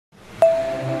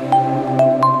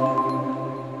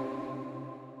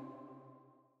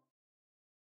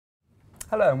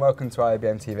Hello and welcome to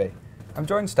IABM TV. I'm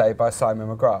joined today by Simon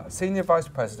McGrath, Senior Vice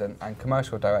President and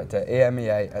Commercial Director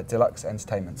EMEA at Deluxe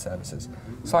Entertainment Services.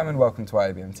 Simon, welcome to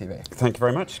IABM TV. Thank you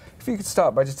very much. If you could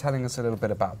start by just telling us a little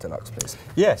bit about Deluxe, please.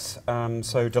 Yes,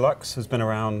 so Deluxe has been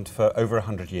around for over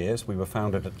 100 years. We were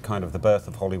founded at kind of the birth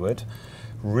of Hollywood,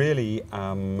 really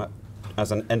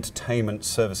as an entertainment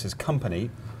services company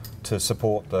to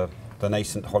support the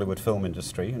nascent Hollywood film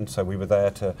industry. And so we were there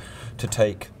to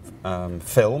take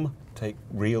film, take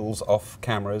reels off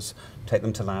cameras, take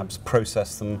them to labs,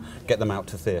 process them, get them out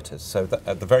to theatres. So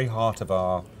at the very heart of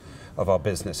our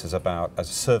business is about, as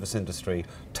a service industry,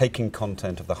 taking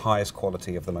content of the highest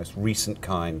quality, of the most recent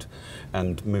kind,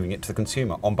 and moving it to the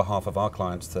consumer on behalf of our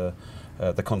clients, the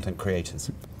content creators.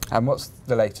 And what's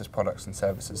the latest products and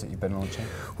services that you've been launching?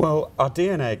 Well, our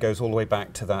DNA goes all the way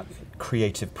back to that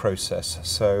creative process.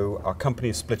 So our company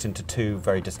is split into two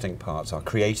very distinct parts. Our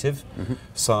creative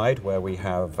side, where we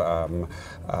have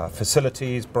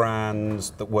facilities,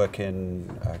 brands that work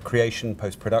in creation,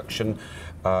 post-production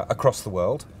across the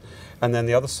world. And then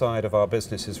the other side of our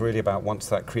business is really about, once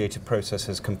that creative process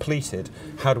is completed,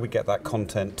 how do we get that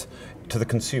content to the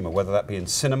consumer, whether that be in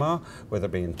cinema, whether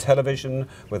it be in television,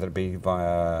 whether it be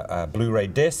via a Blu-ray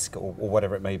disc, or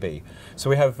whatever it may be. So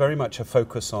we have very much a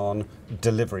focus on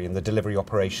delivery and the delivery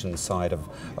operations side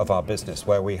of our business,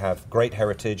 where we have great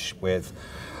heritage with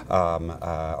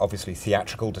obviously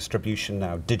theatrical distribution,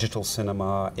 now digital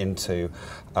cinema, into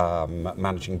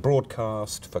managing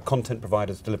broadcast for content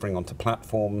providers, delivering onto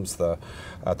platforms, the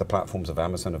platforms of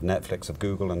Amazon, of Netflix, of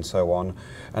Google, and so on.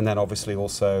 And then obviously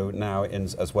also now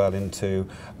as well into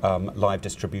live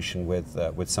distribution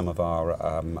with some of our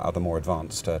other more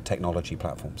advanced technology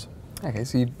platforms. Okay,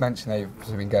 so you mentioned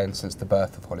they've been going since the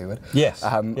birth of Hollywood. Yes,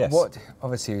 yes.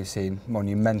 Obviously we've seen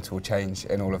monumental change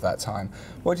in all of that time.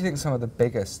 What do you think some of the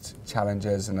biggest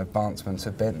challenges and advancements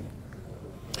have been?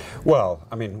 Well,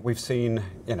 I mean, we've seen,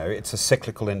 it's a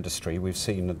cyclical industry. We've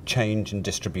seen a change in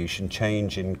distribution,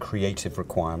 change in creative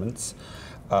requirements.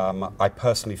 I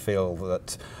personally feel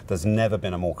that there's never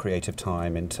been a more creative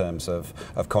time in terms of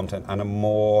content, and a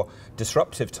more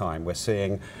disruptive time. We're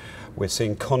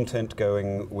seeing content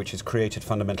which is created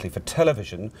fundamentally for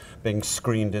television, being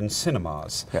screened in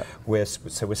cinemas. Yeah.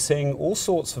 So we're seeing all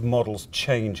sorts of models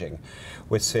changing.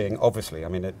 We're seeing, obviously, I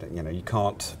mean, you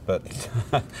can't but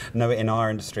know it in our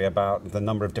industry about the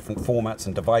number of different formats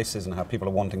and devices, and how people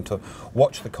are wanting to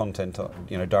watch the content,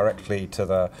 directly to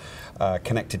the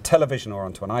connected television or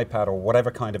onto an iPad or whatever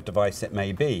kind of device it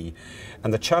may be.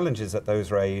 And the challenges that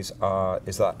those raise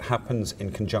is that happens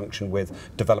in conjunction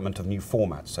with development of new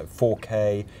formats. So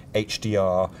 4K,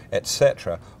 HDR,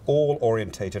 etc., all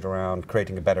orientated around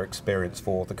creating a better experience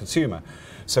for the consumer.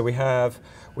 So we have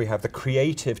the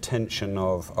creative tension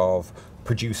of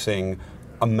producing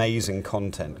amazing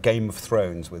content, Game of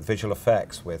Thrones, with visual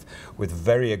effects, with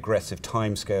very aggressive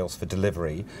timescales for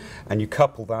delivery, and you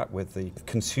couple that with the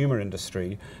consumer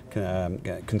industry,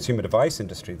 consumer device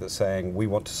industry, that's saying we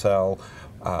want to sell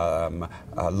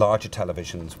larger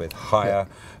televisions with higher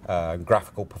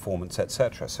graphical performance,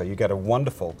 etc. So you get a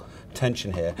wonderful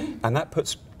tension here, and that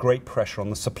puts great pressure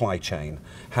on the supply chain.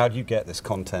 How do you get this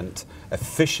content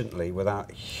efficiently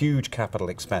without huge capital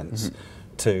expense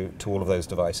to all of those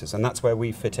devices? And that's where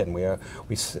we fit in.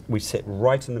 We sit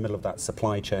right in the middle of that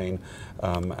supply chain,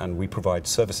 and we provide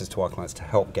services to our clients to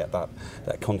help get that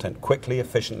content quickly,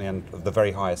 efficiently, and of the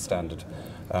very highest standard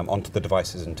onto the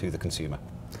devices and to the consumer.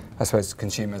 I suppose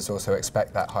consumers also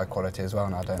expect that high quality as well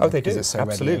now, don't they? Oh, they do. Because it's so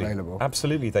absolutely readily available.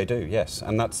 Absolutely, they do. Yes,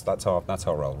 and that's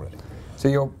our role, really. So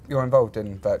you're involved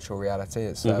in virtual reality.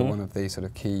 It's one of the sort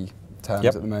of key terms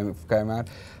at the moment going around.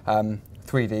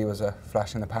 3D was a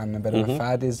flash in the pan and a bit of a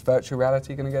fad. Is virtual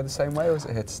reality going to go the same way, or is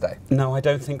it here to stay? No, I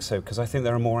don't think so, because I think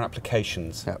there are more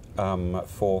applications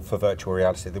for virtual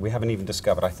reality that we haven't even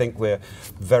discovered. I think we're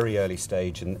very early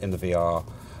stage in the VR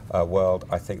world.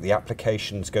 I think the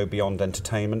applications go beyond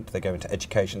entertainment. They go into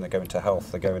education, they go into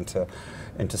health, they go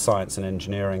into science and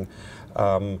engineering.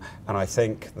 And I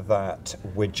think that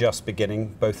we're just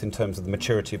beginning, both in terms of the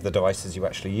maturity of the devices you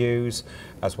actually use,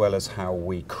 as well as how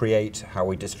we create, how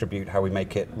we distribute, how we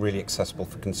make it really accessible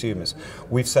for consumers.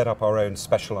 We've set up our own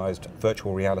specialized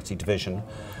virtual reality division,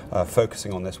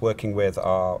 focusing on this, working with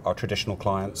our traditional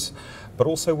clients, but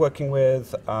also working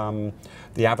with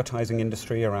the advertising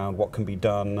industry around what can be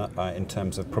done in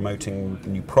terms of promoting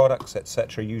new products,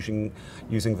 etc., using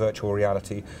virtual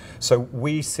reality. So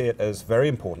we see it as very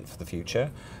important for the future.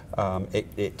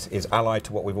 It is allied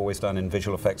to what we've always done in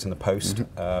visual effects in the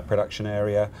post-production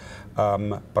area,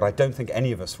 but I don't think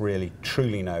any of us really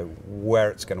truly know where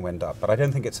it's going to end up. But I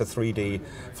don't think it's a 3D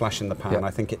flash in the pan.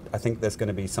 I think there's going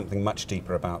to be something much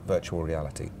deeper about virtual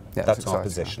reality. That's our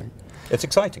position. It's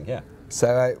exciting, yeah.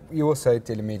 So you also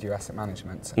deal in media asset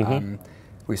management.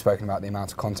 We've spoken about the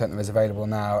amount of content that is available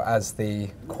now. As the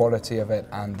quality of it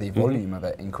and the volume of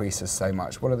it increases so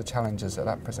much, what are the challenges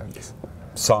that presents?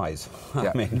 Size.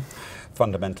 I mean,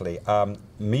 fundamentally,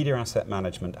 media asset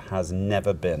management has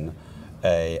never been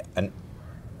an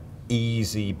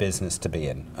easy business to be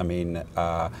in. I mean,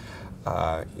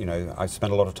 you know, I've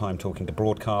spent a lot of time talking to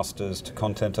broadcasters, to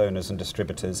content owners and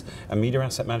distributors, and media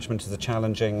asset management is a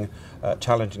challenging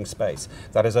space.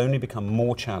 That has only become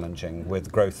more challenging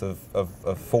with growth of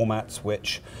formats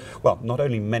which, well, not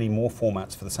only many more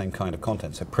formats for the same kind of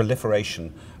content, so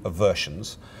proliferation of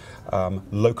versions.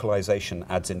 Localization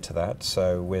adds into that,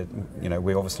 so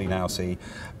we obviously now see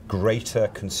greater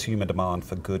consumer demand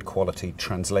for good quality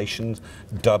translations,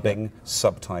 dubbing,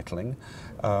 subtitling,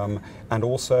 and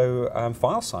also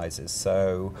file sizes.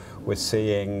 So we're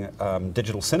seeing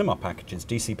digital cinema packages,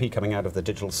 DCP, coming out of the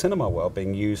digital cinema world,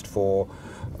 being used for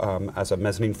as a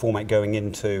mezzanine format going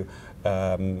into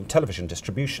television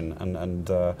distribution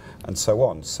and so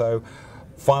on. So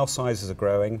file sizes are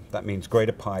growing. That means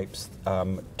greater pipes.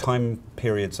 Time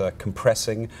periods are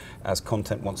compressing as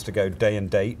content wants to go day and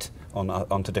date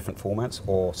onto different formats,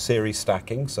 or series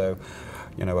stacking. So,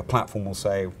 you know, a platform will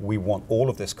say, we want all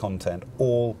of this content,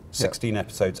 all 16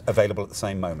 episodes available at the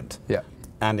same moment,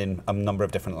 and in a number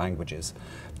of different languages.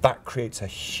 That creates a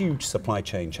huge supply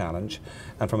chain challenge.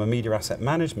 And from a media asset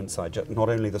management side, not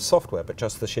only the software, but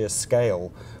just the sheer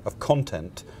scale of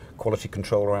content, quality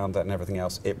control around that and everything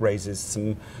else, it raises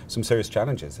some serious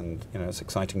challenges, and you know, it's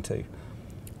exciting too.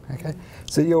 Okay,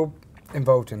 so you're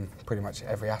involved in pretty much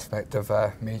every aspect of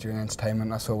media and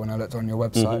entertainment. I saw when I looked on your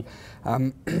website.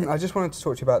 I just wanted to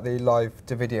talk to you about the live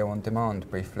to video on demand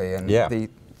briefly, and the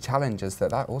challenges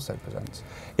that also presents.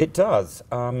 It does.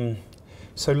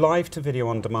 So live to video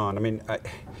on demand, I mean,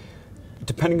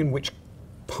 depending on which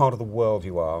part of the world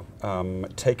you are,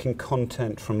 taking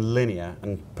content from linear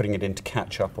and putting it into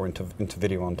catch-up or into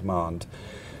video on demand.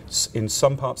 In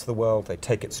some parts of the world, they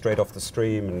take it straight off the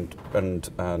stream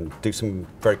and do some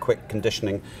very quick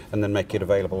conditioning and then make it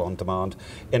available on demand.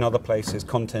 In other places,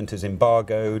 content is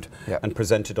embargoed and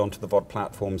presented onto the VOD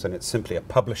platforms, and it's simply a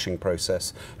publishing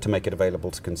process to make it available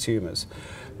to consumers.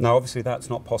 Now, obviously, that's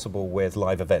not possible with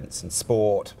live events and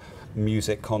sport,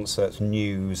 music, concerts,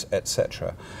 news,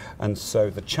 etc. And so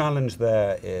the challenge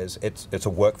there is it's a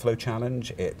workflow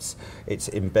challenge. It's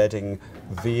embedding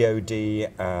VOD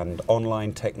and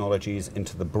online technologies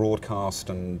into the broadcast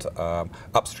and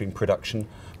upstream production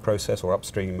process, or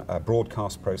upstream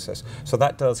broadcast process. So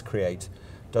that does create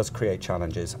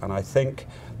challenges, and I think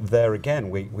there again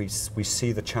we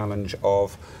see the challenge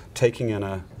of taking in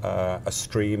a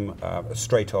stream, a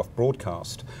straight off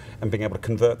broadcast, and being able to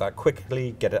convert that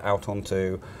quickly, get it out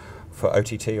onto, for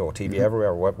OTT or TV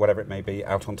everywhere or whatever it may be,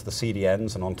 out onto the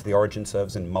CDNs and onto the origin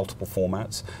servers in multiple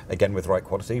formats, again with the right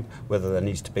quality, whether there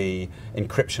needs to be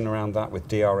encryption around that with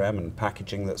DRM and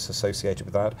packaging that's associated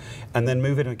with that, and then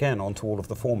move it again onto all of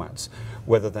the formats,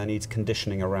 whether there needs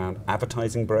conditioning around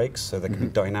advertising breaks, so there can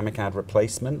be dynamic ad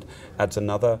replacement, adds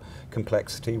another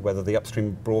complexity, whether the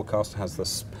upstream broadcaster has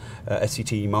this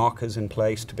SCTE markers in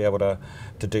place to be able to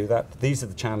do that. These are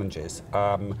the challenges.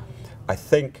 I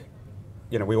think,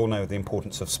 you know, we all know the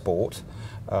importance of sport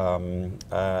for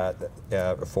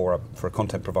a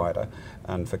content provider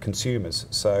and for consumers.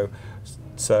 So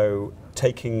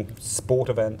taking sport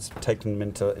events, taking them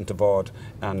into VOD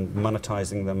and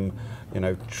monetizing them, you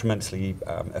know, tremendously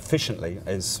efficiently,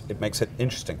 it makes it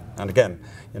interesting. And again,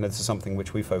 you know, this is something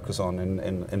which we focus on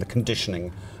in the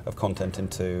conditioning of content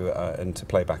into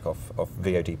playback of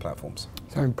VOD platforms.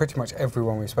 So pretty much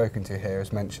everyone we've spoken to here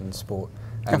has mentioned sport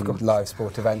and live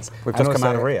sport events. We've just come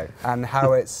out of Rio. And how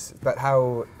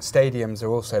how stadiums are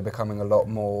also becoming a lot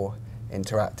more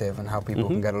interactive, and how people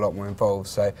can get a lot more involved.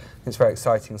 So it's a very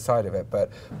exciting side of it. But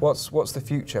what's the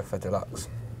future for Deluxe?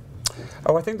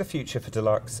 Oh, I think the future for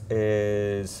Deluxe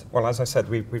is, well, as I said,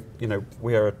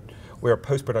 we're a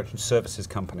post-production services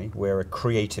company. We're a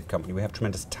creative company. We have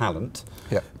tremendous talent,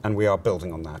 and we are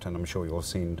building on that. And I'm sure you've all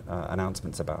seen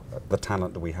announcements about the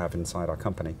talent that we have inside our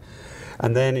company.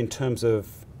 And then in terms of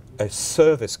a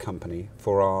service company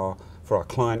for our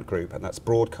client group, and that's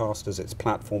broadcasters, it's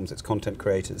platforms, it's content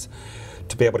creators,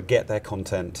 to be able to get their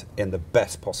content in the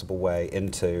best possible way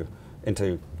into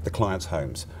the client's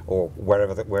homes, or where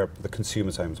the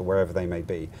consumer's homes, or wherever they may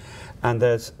be. And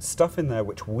there's stuff in there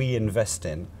which we invest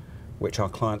in which our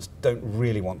clients don't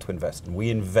really want to invest in.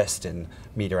 We invest in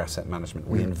media asset management.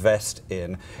 We invest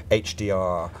in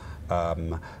HDR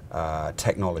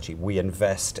technology. We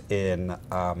invest in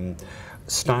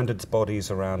standards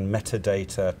bodies around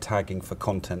metadata tagging for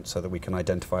content so that we can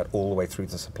identify it all the way through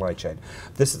the supply chain.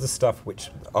 This is the stuff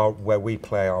where we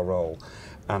play our role.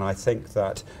 And I think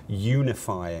that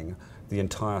unifying the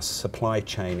entire supply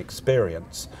chain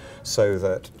experience so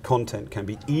that content can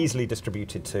be easily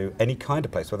distributed to any kind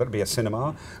of place, whether it be a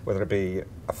cinema, whether it be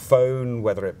a phone,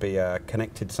 whether it be a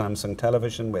connected Samsung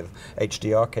television with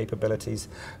HDR capabilities.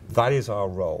 That is our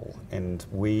role, and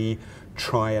we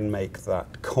try and make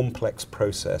that complex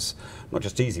process not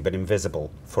just easy but invisible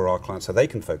for our clients so they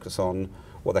can focus on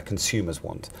what their consumers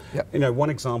want. Yep. You know,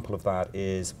 one example of that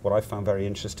is what I found very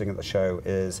interesting at the show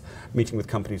is meeting with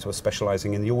companies who are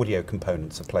specializing in the audio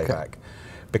components of playback. Okay.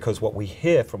 Because what we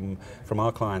hear from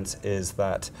our clients is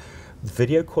that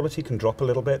video quality can drop a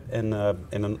little bit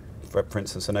for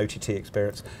instance, an OTT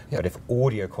experience, but if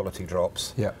audio quality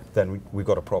drops, then we've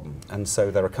got a problem. And so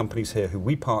there are companies here who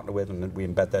we partner with and we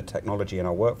embed their technology in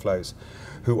our workflows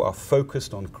who are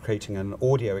focused on creating an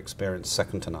audio experience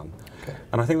second to none. Okay.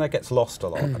 And I think that gets lost a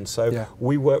lot. And so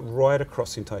we work right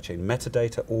across the entire chain,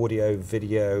 metadata, audio,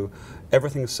 video,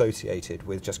 everything associated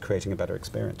with just creating a better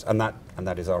experience. And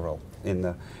that is our role in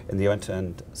the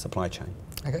end-to-end supply chain.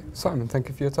 Okay, Simon, thank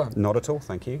you for your time. Not at all,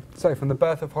 thank you. So from the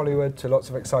birth of Hollywood to lots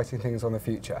of exciting things on the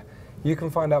future, you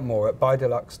can find out more at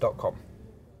buydeluxe.com.